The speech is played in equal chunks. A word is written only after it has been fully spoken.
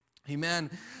Amen.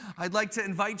 I'd like to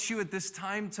invite you at this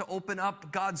time to open up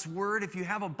God's Word. If you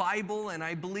have a Bible, and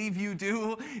I believe you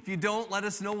do, if you don't, let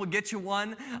us know. We'll get you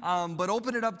one. But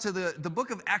open it up to the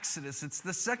book of Exodus. It's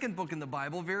the second book in the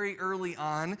Bible, very early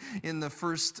on in the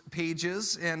first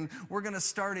pages. And we're going to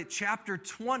start at chapter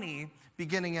 20,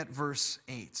 beginning at verse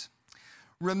 8.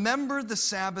 Remember the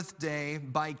Sabbath day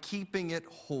by keeping it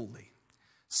holy.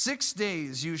 6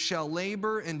 days you shall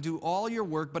labor and do all your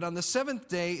work, but on the seventh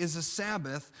day is a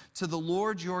Sabbath to the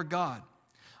Lord your God.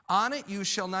 On it you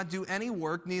shall not do any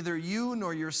work, neither you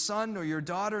nor your son nor your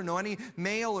daughter, nor any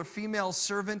male or female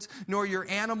servant, nor your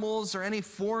animals or any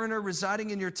foreigner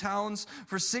residing in your towns.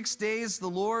 For 6 days the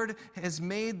Lord has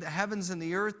made the heavens and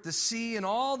the earth, the sea, and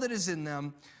all that is in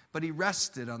them, but he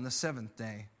rested on the seventh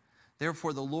day.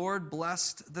 Therefore the Lord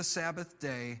blessed the Sabbath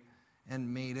day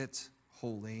and made it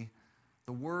holy.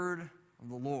 The word of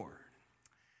the Lord.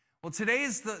 Well, today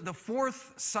is the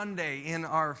fourth Sunday in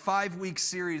our 5-week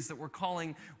series that we're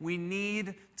calling We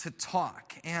Need to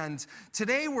Talk. And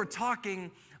today we're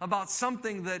talking about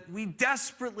something that we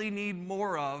desperately need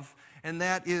more of, and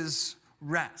that is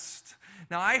rest.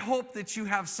 Now, I hope that you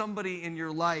have somebody in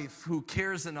your life who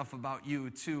cares enough about you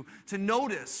to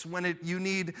notice when you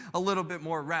need a little bit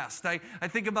more rest. I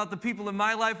think about the people in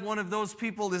my life. One of those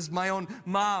people is my own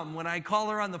mom. When I call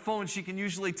her on the phone, she can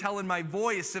usually tell in my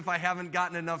voice if I haven't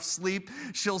gotten enough sleep.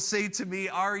 She'll say to me,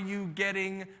 "Are you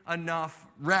getting enough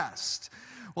rest?"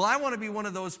 Well, I want to be one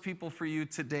of those people for you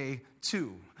today,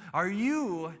 too. Are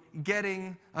you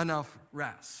getting enough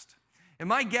rest? And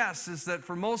my guess is that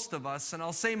for most of us, and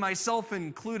I'll say myself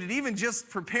included, even just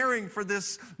preparing for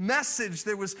this message,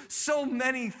 there was so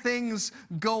many things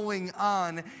going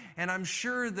on. And I'm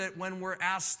sure that when we're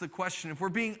asked the question, if we're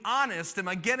being honest, am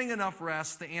I getting enough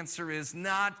rest? The answer is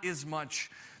not as much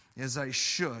as I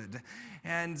should.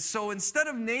 And so instead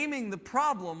of naming the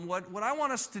problem, what I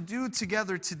want us to do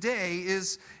together today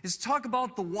is talk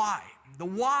about the why. The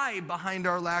why behind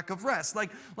our lack of rest.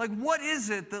 Like what is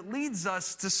it that leads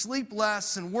us to sleep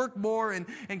less and work more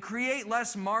and create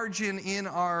less margin in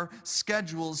our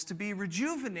schedules to be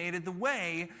rejuvenated the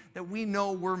way that we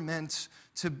know we're meant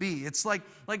to be. It's like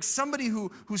somebody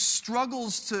who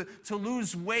struggles to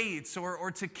lose weight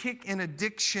or to kick an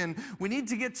addiction. We need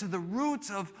to get to the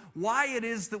root of why it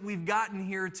is that we've gotten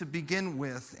here to begin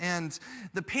with. And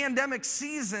the pandemic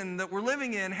season that we're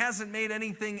living in hasn't made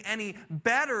anything any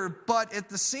better, but at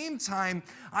the same time,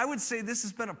 I would say this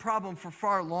has been a problem for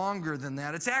far longer than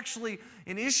that. It's actually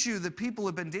an issue that people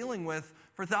have been dealing with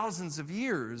for thousands of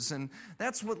years. And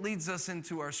that's what leads us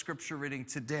into our scripture reading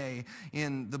today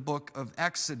in the book of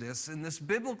Exodus, and this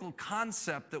biblical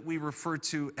concept that we refer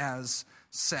to as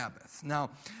Sabbath.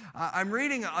 Now, I'm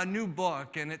reading a new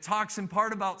book, and it talks in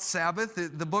part about Sabbath.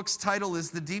 The book's title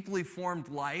is The Deeply Formed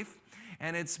Life.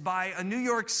 And it's by a New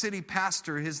York City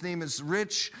pastor. His name is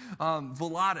Rich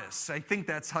Villodas. I think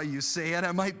that's how you say it.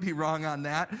 I might be wrong on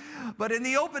that. But in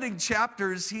the opening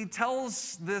chapters, he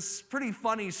tells this pretty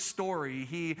funny story.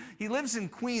 He lives in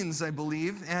Queens, I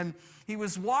believe, and he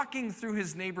was walking through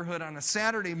his neighborhood on a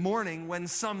Saturday morning when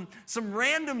some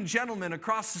random gentleman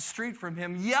across the street from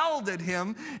him yelled at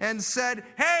him and said,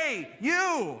 "Hey,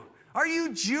 you, are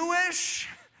you Jewish?"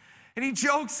 And he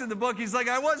jokes in the book, he's like,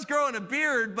 "I was growing a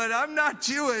beard, but I'm not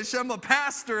Jewish. I'm a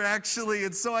pastor, actually."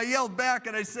 And so I yelled back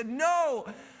and I said, "No,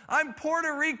 I'm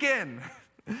Puerto Rican."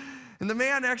 And the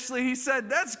man actually, he said,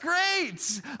 "That's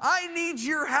great. I need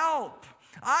your help.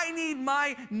 I need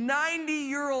my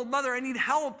 90-year-old mother. I need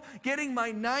help getting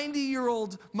my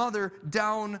 90-year-old mother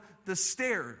down the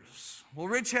stairs." Well,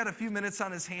 Rich had a few minutes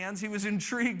on his hands. He was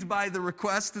intrigued by the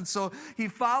request, and so he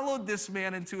followed this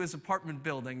man into his apartment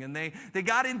building, and they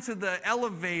got into the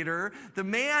elevator. The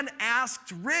man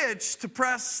asked Rich to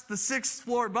press the 6th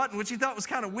floor button, which he thought was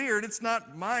kind of weird. It's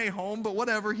not my home, but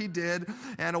whatever, he did,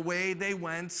 and away they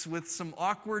went with some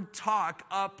awkward talk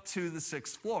up to the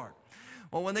 6th floor.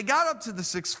 Well, when they got up to the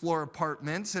 6th floor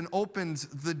apartment and opened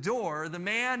the door, the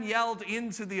man yelled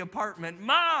into the apartment,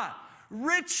 "Ma,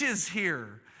 Rich is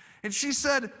here." And she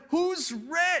said, "Who's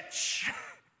Rich?"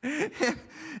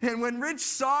 And when Rich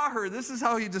saw her, this is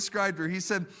how he described her. He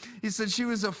said she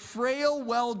was a frail,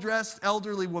 well-dressed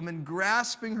elderly woman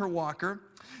grasping her walker.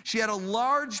 She had a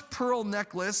large pearl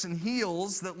necklace and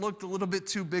heels that looked a little bit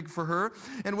too big for her.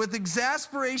 And with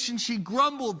exasperation, she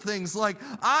grumbled things like,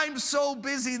 "I'm so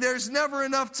busy, there's never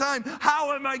enough time.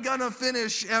 How am I gonna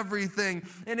finish everything?"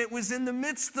 And it was in the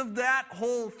midst of that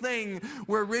whole thing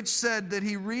where Rich said that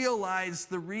he realized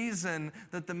the reason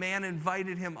that the man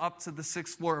invited him up to the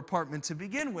 6th floor apartment to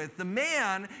begin with. The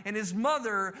man and his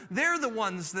mother, they're the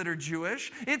ones that are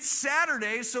Jewish. It's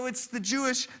Saturday, so it's the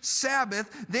Jewish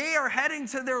Sabbath. They are heading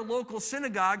to their local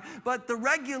synagogue, but the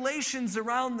regulations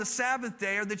around the Sabbath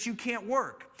day are that you can't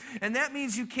work. And that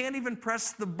means you can't even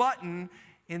press the button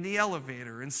in the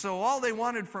elevator. And so all they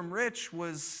wanted from Rich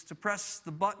was to press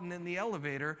the button in the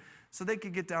elevator so they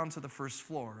could get down to the first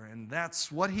floor. And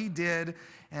that's what he did,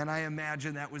 and I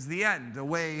imagine that was the end.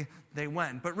 Away they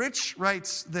went. But Rich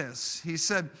writes this. He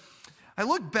said, I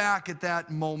look back at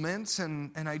that moment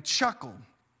and I chuckle.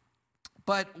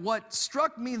 But what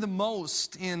struck me the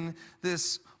most in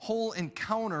this whole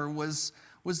encounter was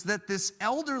that this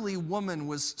elderly woman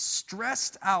was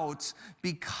stressed out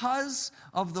because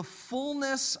of the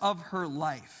fullness of her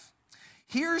life.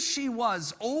 Here she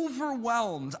was,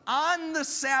 overwhelmed on the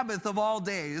Sabbath of all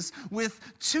days with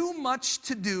too much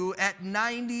to do at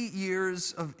 90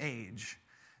 years of age.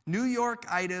 New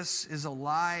York-itis is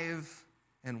alive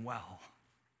and well.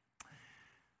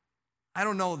 I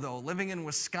don't know, though. Living in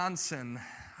Wisconsin,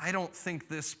 I don't think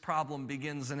this problem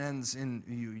begins and ends in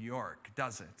New York,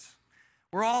 does it?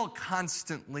 We're all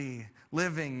constantly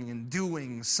living and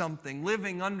doing something,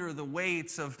 living under the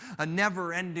weights of a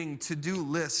never-ending to-do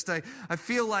list. I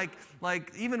feel like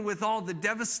even with all the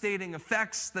devastating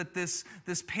effects that this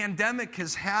pandemic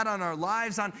has had on our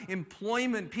lives, on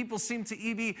employment, people seem to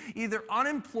be either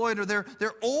unemployed or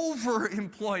they're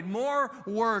overemployed. More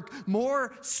work,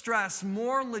 more stress,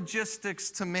 more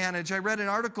logistics to manage. I read an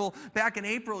article back in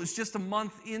April. It's just a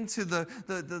month into the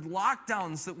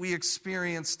lockdowns that we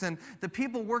experienced, and the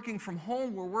people working from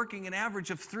home were working an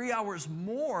average of 3 hours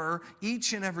more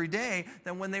each and every day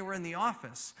than when they were in the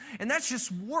office. And that's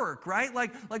just work, right?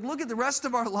 Like look at the rest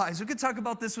of our lives. We could talk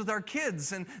about this with our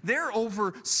kids and their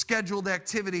over-scheduled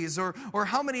activities, or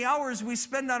how many hours we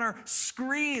spend on our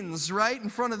screens, right, in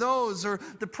front of those, or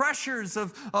the pressures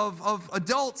of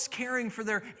adults caring for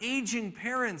their aging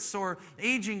parents, or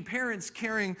aging parents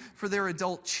caring for their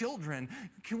adult children.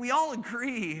 Can we all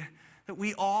agree that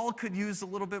we all could use a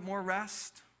little bit more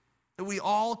rest? That we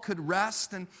all could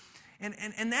rest? And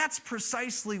that's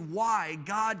precisely why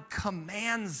God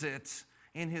commands it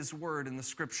in His Word, in the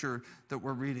Scripture that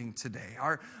we're reading today.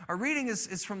 Our reading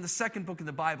is from the second book of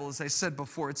the Bible, as I said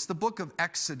before. It's the book of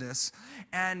Exodus.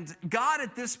 And God,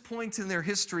 at this point in their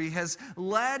history, has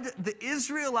led the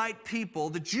Israelite people,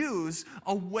 the Jews,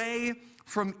 away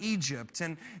from Egypt.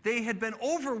 And they had been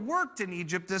overworked in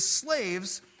Egypt as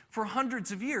slaves for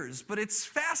hundreds of years. But it's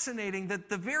fascinating that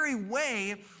the very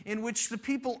way in which the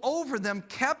people over them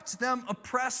kept them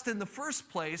oppressed in the first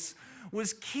place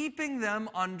was keeping them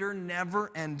under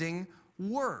never-ending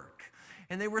work.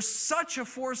 And they were such a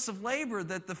force of labor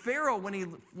that the Pharaoh, when he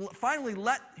finally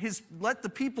let the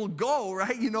people go,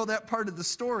 right? You know that part of the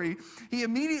story. He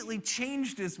immediately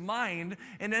changed his mind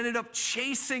and ended up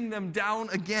chasing them down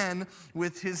again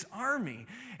with his army.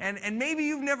 And maybe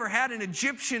you've never had an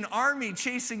Egyptian army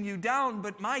chasing you down,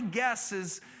 but my guess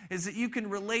is that you can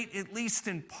relate, at least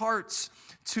in parts,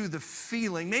 to the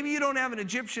feeling. Maybe you don't have an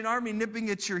Egyptian army nipping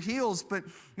at your heels, but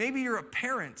maybe you're a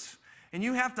parent and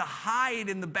you have to hide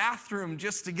in the bathroom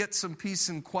just to get some peace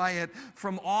and quiet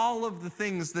from all of the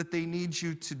things that they need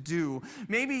you to do.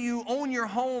 Maybe you own your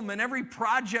home, and every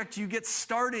project you get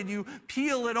started, you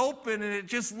peel it open, and it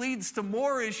just leads to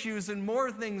more issues and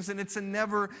more things, and it's a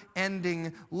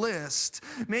never-ending list.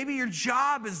 Maybe your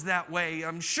job is that way.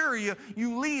 I'm sure you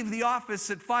leave the office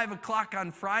at 5 o'clock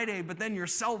on Friday, but then your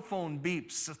cell phone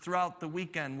beeps throughout the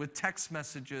weekend with text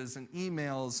messages and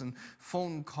emails and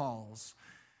phone calls.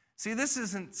 See, this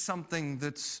isn't something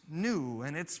that's new,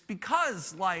 and it's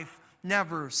because life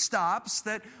never stops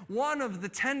that one of the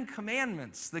 10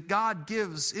 commandments that God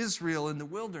gives Israel in the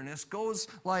wilderness goes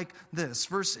like this.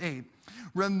 Verse 8,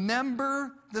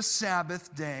 remember the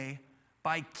Sabbath day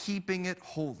by keeping it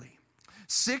holy.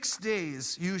 6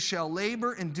 days you shall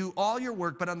labor and do all your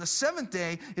work, but on the seventh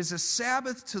day is a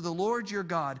Sabbath to the Lord your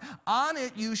God. On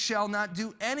it you shall not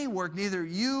do any work, neither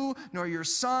you nor your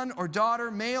son or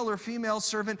daughter, male or female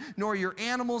servant, nor your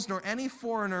animals, nor any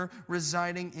foreigner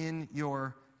residing in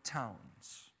your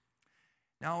towns.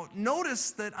 Now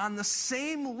notice that on the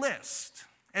same list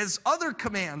as other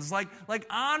commands, like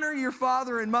honor your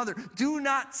father and mother, do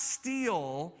not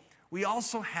steal, we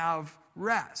also have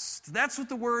rest. That's what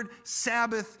the word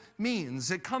Sabbath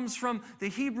means. It comes from the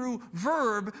Hebrew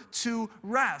verb to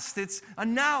rest. It's a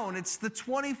noun. It's the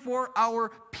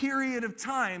 24-hour period of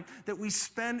time that we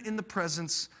spend in the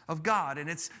presence of God. And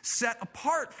it's set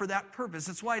apart for that purpose.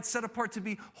 That's why it's set apart to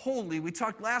be holy. We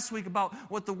talked last week about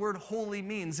what the word holy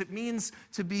means. It means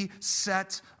to be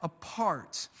set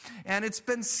apart. And it's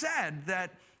been said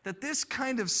that this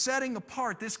kind of setting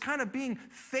apart, this kind of being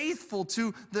faithful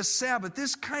to the Sabbath,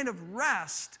 this kind of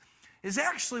rest is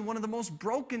actually one of the most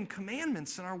broken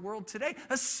commandments in our world today,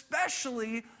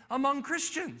 especially among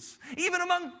Christians, even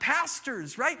among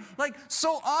pastors, right? Like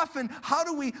so often, how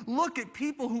do we look at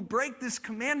people who break this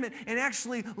commandment and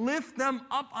actually lift them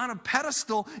up on a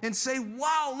pedestal and say,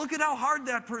 wow, look at how hard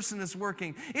that person is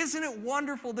working. Isn't it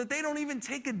wonderful that they don't even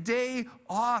take a day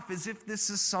off as if this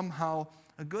is somehow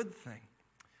a good thing?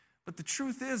 But the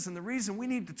truth is, and the reason we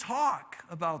need to talk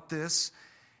about this,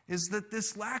 is that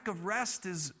this lack of rest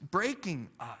is breaking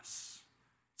us.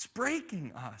 It's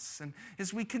breaking us. And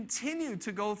as we continue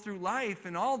to go through life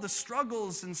and all the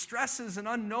struggles and stresses and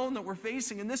unknown that we're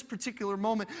facing in this particular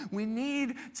moment, we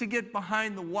need to get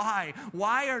behind the why.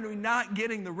 Why are we not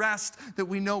getting the rest that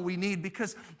we know we need?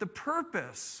 Because the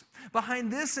purpose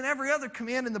behind this and every other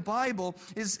command in the Bible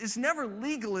is never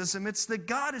legalism. It's that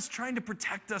God is trying to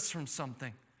protect us from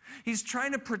something. He's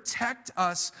trying to protect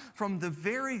us from the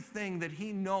very thing that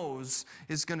he knows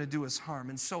is going to do us harm.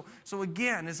 And so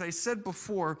again, as I said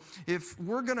before, if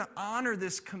we're going to honor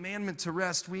this commandment to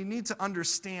rest, we need to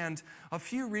understand a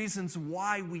few reasons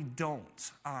why we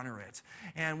don't honor it.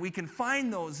 And we can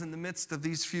find those in the midst of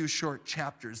these few short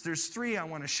chapters. There's 3 I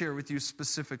want to share with you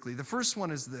specifically. The first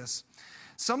one is this.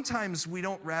 Sometimes we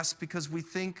don't rest because we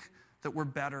think that we're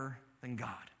better than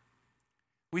God.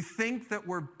 We think that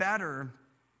we're better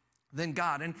than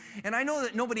God. And I know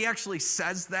that nobody actually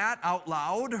says that out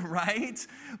loud, right?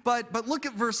 But look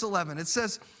at verse 11. It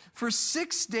says, "For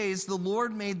 6 days the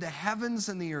Lord made the heavens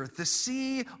and the earth, the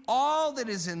sea, all that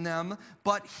is in them,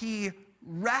 but he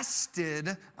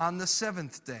rested on the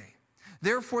 7th day.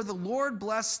 Therefore the Lord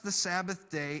blessed the Sabbath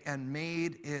day and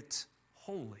made it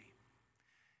holy."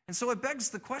 And so it begs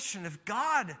the question, if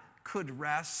God could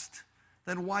rest,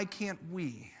 then why can't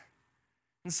we?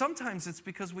 And sometimes it's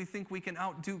because we think we can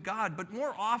outdo God, but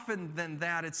more often than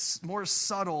that, it's more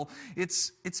subtle.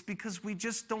 It's because we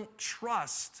just don't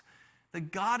trust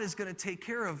that God is going to take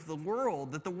care of the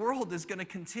world, that the world is going to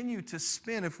continue to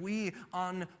spin if we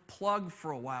unplug for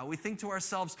a while. We think to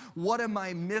ourselves, what am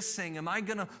I missing? Am I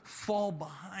going to fall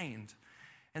behind?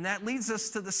 And that leads us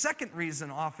to the second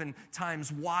reason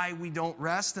oftentimes why we don't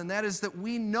rest, and that is that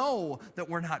we know that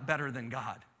we're not better than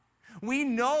God. We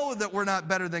know that we're not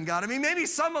better than God. I mean, maybe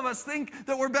some of us think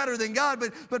that we're better than God,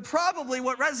 but probably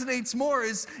what resonates more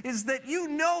is that you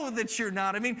know that you're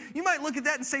not. I mean, you might look at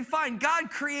that and say, fine, God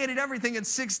created everything in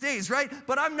 6 days, right?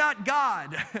 But I'm not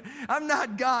God. I'm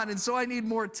not God, and so I need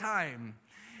more time.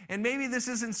 And maybe this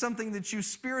isn't something that you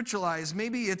spiritualize.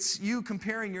 Maybe it's you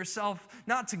comparing yourself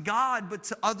not to God, but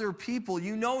to other people.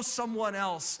 You know someone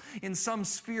else in some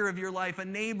sphere of your life, a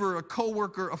neighbor, a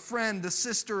coworker, a friend, a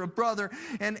sister, a brother,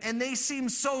 and they seem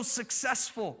so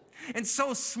successful and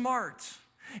so smart.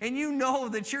 And you know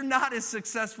that you're not as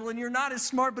successful and you're not as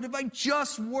smart, but if I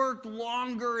just work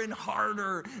longer and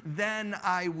harder, then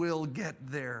I will get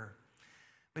there.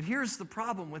 But here's the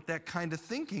problem with that kind of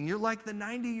thinking. You're like the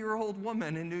 90-year-old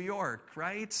woman in New York,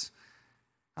 right?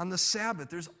 On the Sabbath,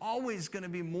 there's always going to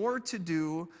be more to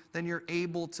do than you're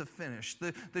able to finish.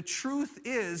 The truth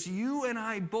is, you and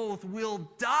I both will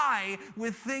die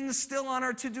with things still on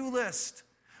our to-do list.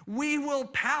 We will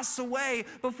pass away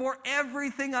before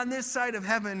everything on this side of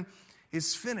heaven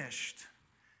is finished.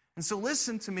 And so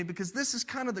listen to me, because this is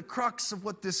kind of the crux of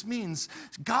what this means.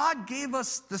 God gave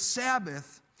us the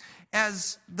Sabbath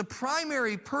as the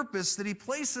primary purpose that he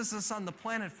places us on the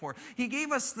planet for. He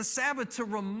gave us the Sabbath to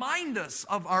remind us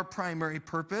of our primary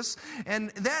purpose, and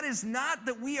that is not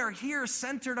that we are here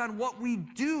centered on what we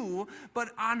do, but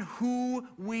on who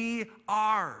we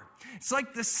are. It's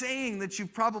like the saying that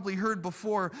you've probably heard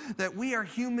before, that we are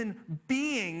human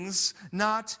beings,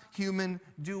 not human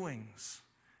doings.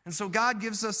 And so God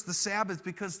gives us the Sabbath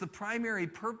because the primary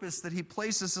purpose that he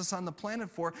places us on the planet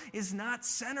for is not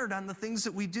centered on the things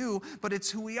that we do, but it's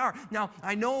who we are. Now,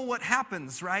 I know what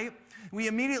happens, right? We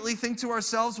immediately think to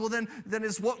ourselves, well, then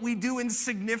is what we do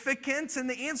insignificant? And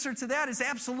the answer to that is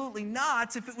absolutely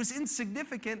not. If it was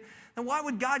insignificant, then why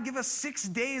would God give us 6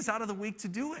 days out of the week to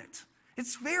do it?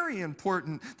 It's very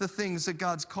important, the things that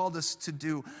God's called us to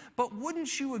do. But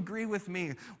wouldn't you agree with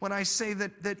me when I say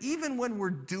that even when we're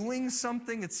doing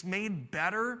something, it's made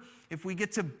better if we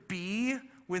get to be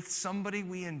with somebody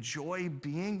we enjoy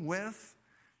being with?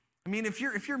 I mean, if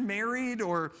you're married,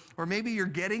 or maybe you're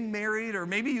getting married, or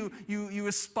maybe you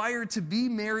aspire to be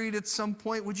married at some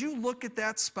point, would you look at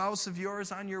that spouse of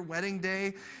yours on your wedding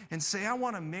day and say, I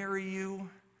want to marry you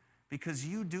because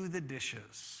you do the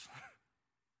dishes?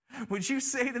 Would you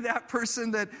say to that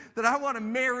person that I want to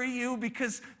marry you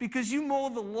because you mow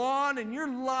the lawn and your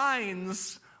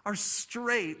lines are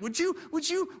straight? Would you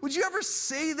ever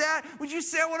say that? Would you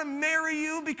say, I want to marry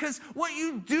you because what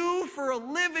you do for a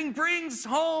living brings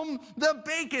home the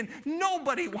bacon?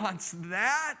 Nobody wants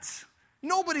that.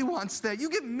 Nobody wants that. You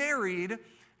get married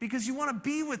because you want to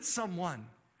be with someone.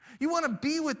 You want to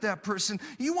be with that person.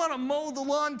 You want to mow the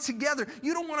lawn together.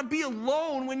 You don't want to be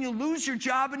alone when you lose your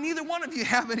job, and neither one of you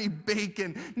have any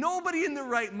bacon. Nobody in their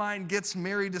right mind gets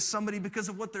married to somebody because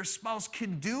of what their spouse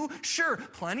can do. Sure,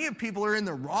 plenty of people are in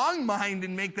the wrong mind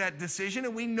and make that decision,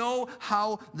 and we know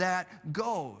how that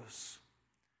goes.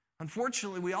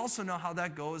 Unfortunately, we also know how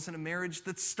that goes in a marriage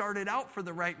that started out for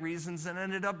the right reasons and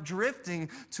ended up drifting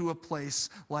to a place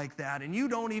like that. And you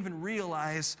don't even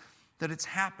realize that it's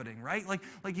happening, right? Like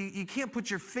you can't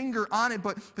put your finger on it,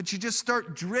 but you just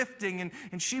start drifting,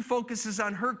 and she focuses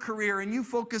on her career, and you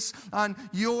focus on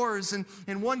yours, and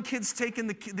one kid's taking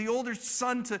the older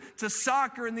son to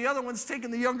soccer, and the other one's taking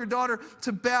the younger daughter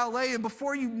to ballet, and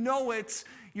before you know it,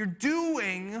 you're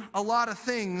doing a lot of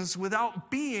things without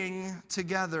being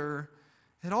together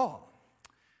at all.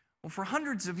 Well, for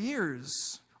hundreds of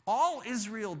years, all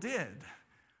Israel did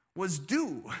was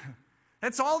do.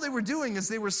 That's all they were doing, is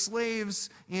they were slaves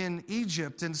in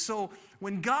Egypt. And so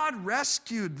when God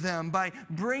rescued them by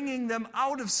bringing them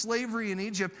out of slavery in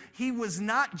Egypt, he was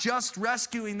not just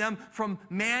rescuing them from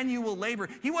manual labor.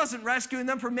 He wasn't rescuing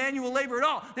them from manual labor at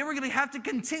all. They were going to have to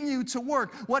continue to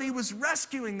work. What he was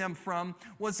rescuing them from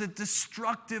was a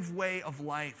destructive way of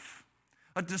life.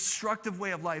 A destructive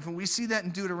way of life. And we see that in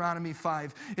Deuteronomy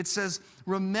 5. It says,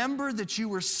 "Remember that you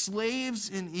were slaves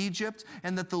in Egypt,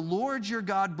 and that the Lord your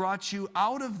God brought you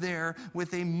out of there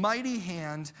with a mighty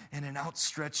hand and an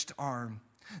outstretched arm.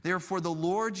 Therefore the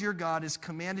Lord your God has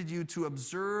commanded you to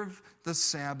observe the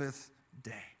Sabbath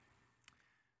day."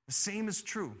 The same is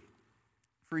true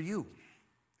for you.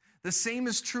 The same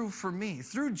is true for me.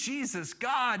 Through Jesus,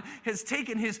 God has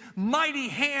taken his mighty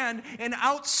hand and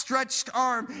outstretched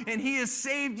arm, and he has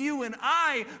saved you and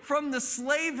I from the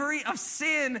slavery of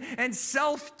sin and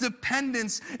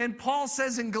self-dependence. And Paul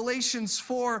says in Galatians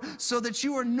 4, so that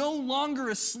you are no longer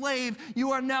a slave,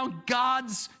 you are now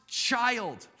God's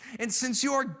child. And since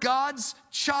you are God's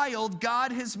child,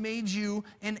 God has made you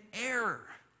an heir.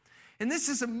 And this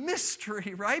is a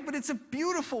mystery, right? But it's a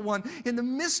beautiful one. In the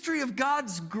mystery of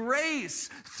God's grace,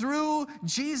 through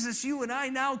Jesus, you and I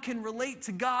now can relate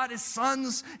to God as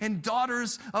sons and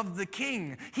daughters of the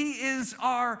King. He is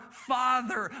our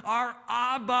Father, our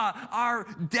Abba, our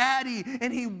Daddy,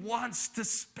 and he wants to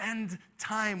spend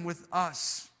time with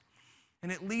us.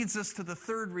 And it leads us to the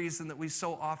third reason that we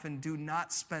so often do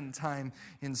not spend time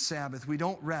in Sabbath. We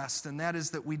don't rest, and that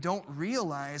is that we don't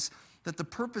realize that the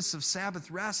purpose of Sabbath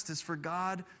rest is for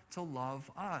God to love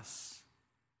us.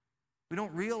 We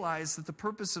don't realize that the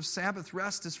purpose of Sabbath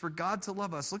rest is for God to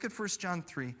love us. Look at 1 John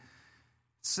 3. It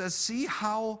says, "See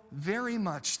how very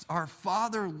much our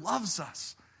Father loves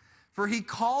us, for he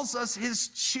calls us his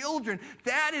children."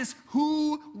 That is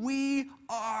who we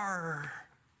are.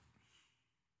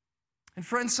 And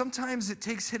friends, sometimes it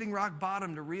takes hitting rock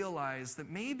bottom to realize that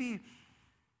maybe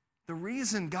the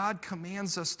reason God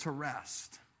commands us to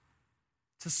rest,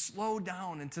 to slow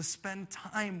down and to spend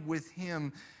time with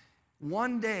him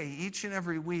one day each and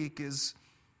every week is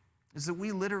that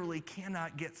we literally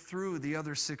cannot get through the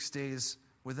other 6 days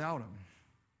without him.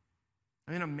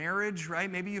 In a marriage, right?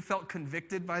 Maybe you felt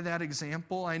convicted by that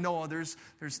example. I know there's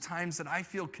times that I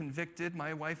feel convicted.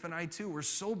 My wife and I too, we're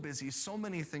so busy, so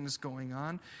many things going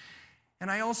on. And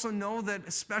I also know that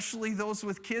especially those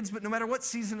with kids, but no matter what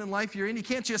season in life you're in, you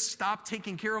can't just stop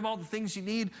taking care of all the things you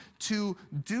need to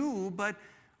do, but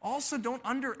also don't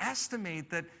underestimate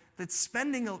that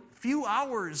spending a few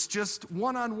hours just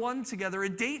one-on-one together, a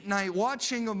date night,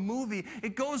 watching a movie,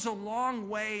 it goes a long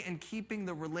way in keeping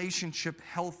the relationship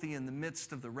healthy in the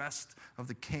midst of the rest of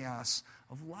the chaos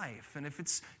of life. And if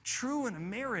it's true in a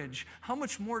marriage, how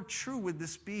much more true would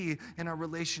this be in our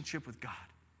relationship with God?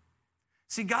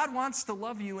 See, God wants to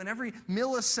love you in every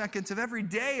millisecond of every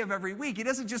day of every week. He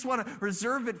doesn't just want to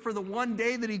reserve it for the one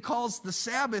day that he calls the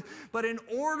Sabbath, but in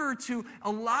order to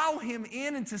allow him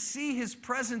in and to see his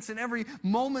presence in every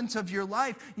moment of your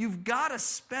life, you've got to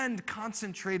spend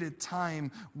concentrated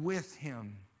time with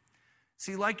him.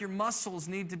 See, like your muscles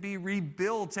need to be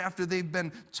rebuilt after they've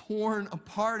been torn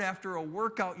apart after a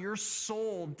workout, your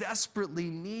soul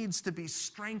desperately needs to be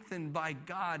strengthened by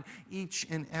God each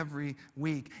and every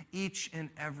week, each and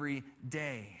every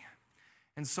day.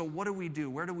 And so what do we do?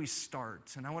 Where do we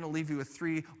start? And I want to leave you with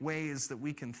 3 ways that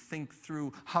we can think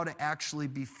through how to actually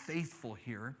be faithful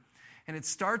here. And it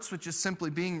starts with just simply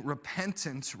being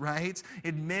repentant, right?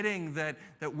 Admitting that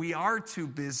we are too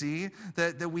busy,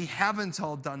 that we haven't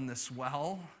all done this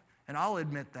well. And I'll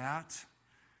admit that.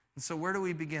 And so where do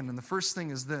we begin? And the first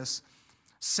thing is this: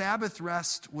 Sabbath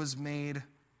rest was made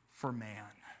for man.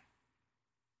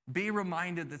 Be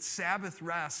reminded that Sabbath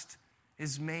rest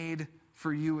is made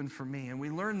for you and for me. And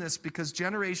we learn this because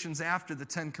generations after the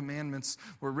Ten Commandments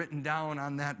were written down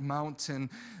on that mountain,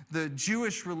 the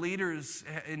Jewish leaders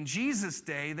in Jesus'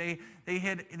 day, they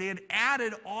had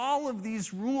added all of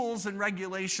these rules and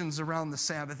regulations around the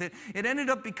Sabbath. It ended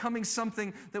up becoming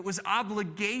something that was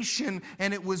obligation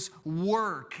and it was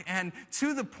work. And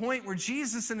to the point where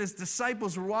Jesus and his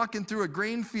disciples were walking through a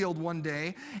grain field one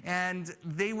day, and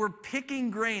they were picking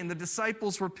grain. The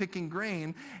disciples were picking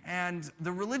grain, and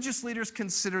the religious leaders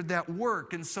considered that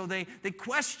work. And so they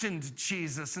questioned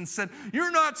Jesus and said,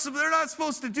 they're not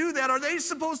supposed to do that. Are they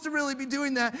supposed to really be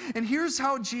doing that? And here's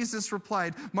how Jesus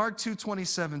replied, Mark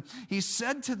 2:27. He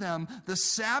said to them, the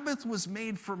Sabbath was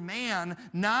made for man,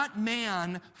 not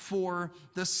man for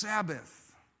the Sabbath.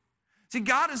 See,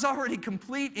 God is already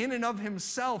complete in and of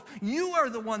himself. You are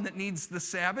the one that needs the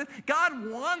Sabbath. God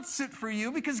wants it for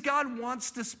you because God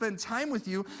wants to spend time with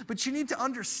you. But you need to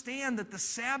understand that the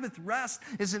Sabbath rest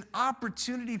is an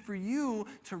opportunity for you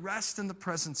to rest in the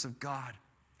presence of God.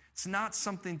 It's not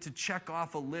something to check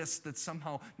off a list that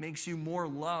somehow makes you more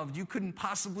loved. You couldn't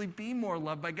possibly be more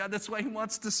loved by God. That's why he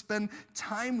wants to spend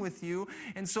time with you.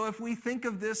 And so if we think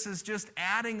of this as just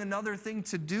adding another thing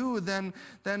to do, then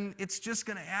it's just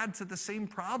going to add to the same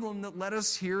problem that led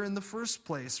us here in the first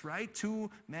place, right?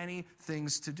 Too many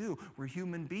things to do. We're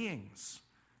human beings,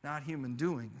 not human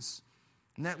doings.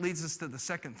 And that leads us to the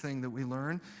second thing that we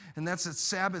learn, and that's that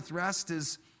Sabbath rest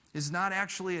is not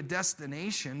actually a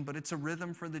destination, but it's a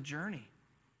rhythm for the journey.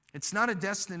 It's not a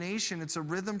destination, it's a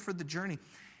rhythm for the journey.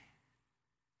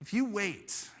 If you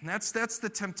wait, and that's the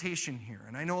temptation here,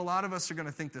 and I know a lot of us are going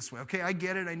to think this way. Okay, I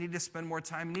get it, I need to spend more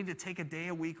time, I need to take a day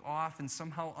a week off and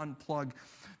somehow unplug,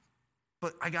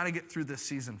 but I got to get through this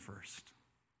season first.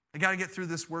 I got to get through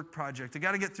this work project. I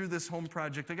got to get through this home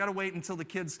project. I got to wait until the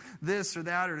kids this or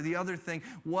that or the other thing.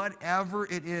 Whatever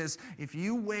it is, if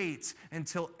you wait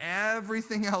until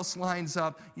everything else lines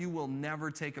up, you will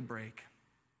never take a break.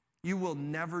 You will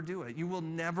never do it. You will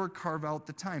never carve out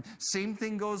the time. Same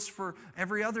thing goes for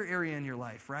every other area in your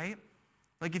life, right?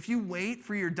 Like if you wait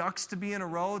for your ducks to be in a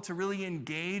row to really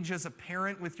engage as a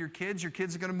parent with your kids are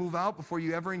going to move out before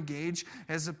you ever engage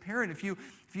as a parent. If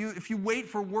you wait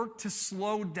for work to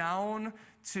slow down,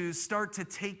 to start to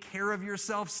take care of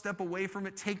yourself, step away from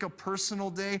it, take a personal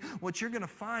day, what you're going to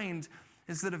find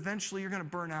is that eventually you're going to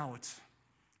burn out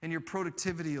and your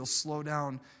productivity will slow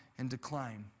down and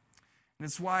decline. And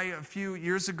it's why a few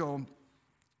years ago,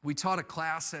 we taught a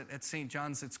class at St.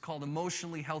 John's. It's called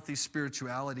Emotionally Healthy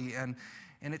Spirituality.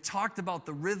 And it talked about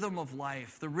the rhythm of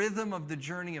life, the rhythm of the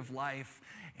journey of life,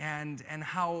 and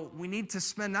how we need to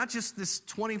spend not just this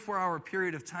 24-hour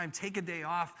period of time, take a day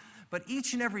off, but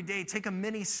each and every day take a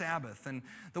mini Sabbath. And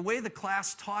the way the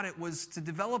class taught it was to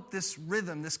develop this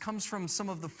rhythm. This comes from some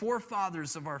of the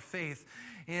forefathers of our faith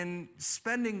in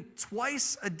spending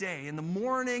twice a day, in the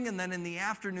morning and then in the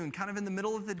afternoon, kind of in the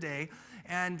middle of the day,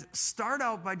 and start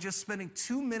out by just spending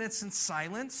 2 minutes in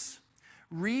silence.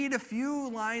 Read a few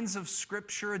lines of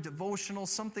scripture, a devotional,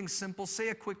 something simple, say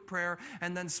a quick prayer,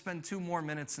 and then spend 2 more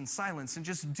minutes in silence. And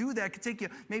just do that. It could take you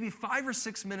maybe 5 or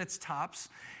 6 minutes tops,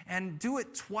 and do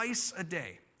it twice a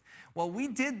day. Well, we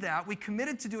did that. We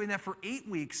committed to doing that for 8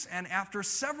 weeks. And after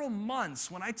several months,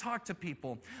 when I talked to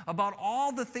people about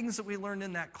all the things that we learned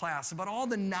in that class, about all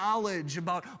the knowledge,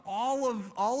 about all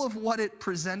of what it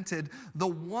presented, the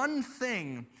one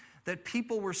thing that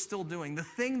people were still doing, the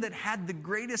thing that had the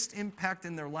greatest impact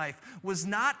in their life, was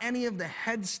not any of the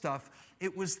head stuff.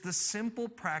 It was the simple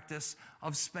practice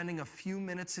of spending a few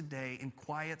minutes a day in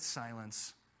quiet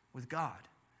silence with God.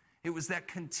 It was that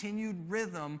continued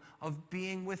rhythm of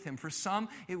being with him. For some,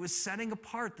 it was setting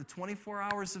apart the 24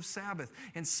 hours of Sabbath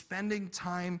and spending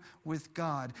time with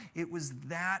God. It was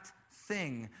that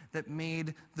thing that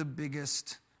made the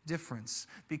biggest difference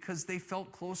because they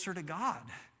felt closer to God.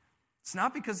 It's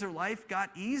not because their life got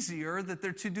easier, that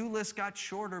their to-do list got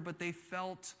shorter, but they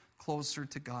felt closer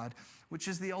to God, which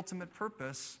is the ultimate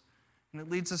purpose. And it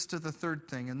leads us to the third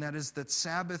thing, and that is that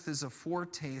Sabbath is a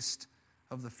foretaste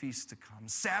of the feast to come.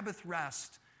 Sabbath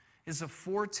rest is a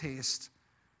foretaste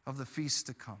of the feast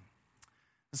to come.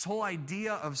 This whole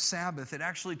idea of Sabbath, it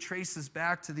actually traces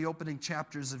back to the opening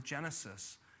chapters of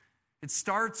Genesis. It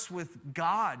starts with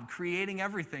God creating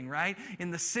everything, right? In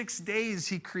the 6 days,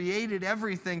 he created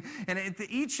everything. And at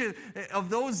each of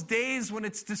those days, when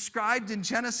it's described in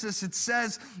Genesis, it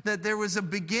says that there was a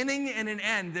beginning and an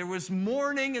end. There was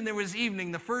morning and there was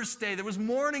evening the first day. There was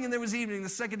morning and there was evening the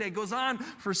second day. It goes on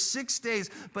for 6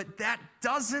 days. But that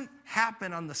doesn't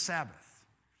happen on the Sabbath.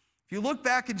 If you look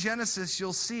back in Genesis,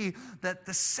 you'll see that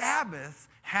the Sabbath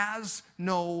has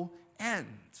no end.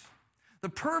 The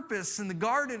purpose in the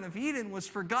Garden of Eden was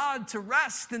for God to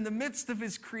rest in the midst of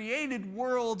his created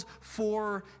world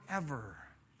forever.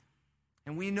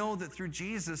 And we know that through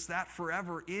Jesus, that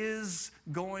forever is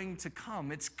going to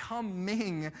come. It's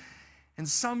coming. And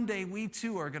someday we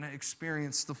too are going to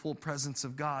experience the full presence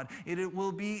of God. It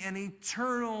will be an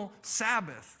eternal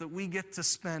Sabbath that we get to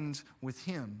spend with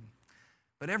him.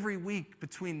 But every week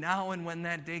between now and when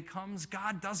that day comes,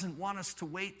 God doesn't want us to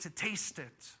wait to taste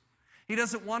it. He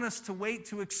doesn't want us to wait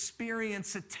to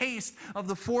experience a taste of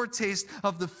the foretaste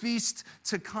of the feast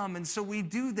to come. And so we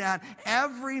do that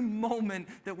every moment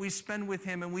that we spend with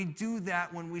him, and we do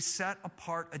that when we set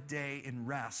apart a day in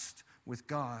rest with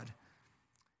God.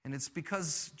 And it's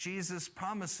because Jesus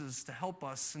promises to help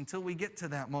us until we get to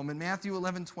that moment. Matthew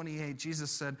 11:28, Jesus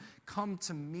said, "Come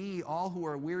to me, all who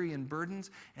are weary and burdened,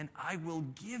 and I will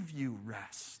give you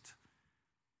rest."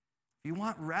 If you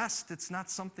want rest, it's not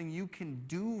something you can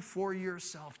do for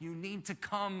yourself. You need to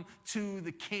come to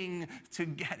the King to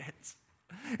get it.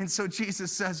 And so Jesus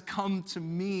says, "Come to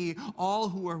me, all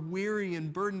who are weary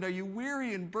and burdened." Are you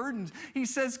weary and burdened? He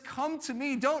says, "Come to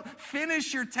me. Don't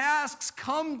finish your tasks.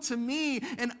 Come to me,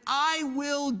 and I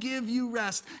will give you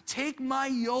rest. Take my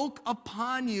yoke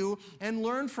upon you and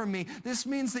learn from me." This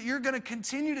means that you're going to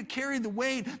continue to carry the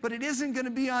weight, but it isn't going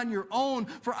to be on your own.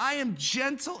 For I am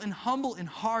gentle and humble in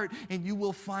heart, and you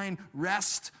will find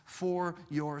rest for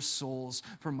your souls.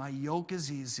 For my yoke is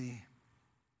easy,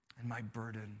 and my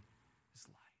burden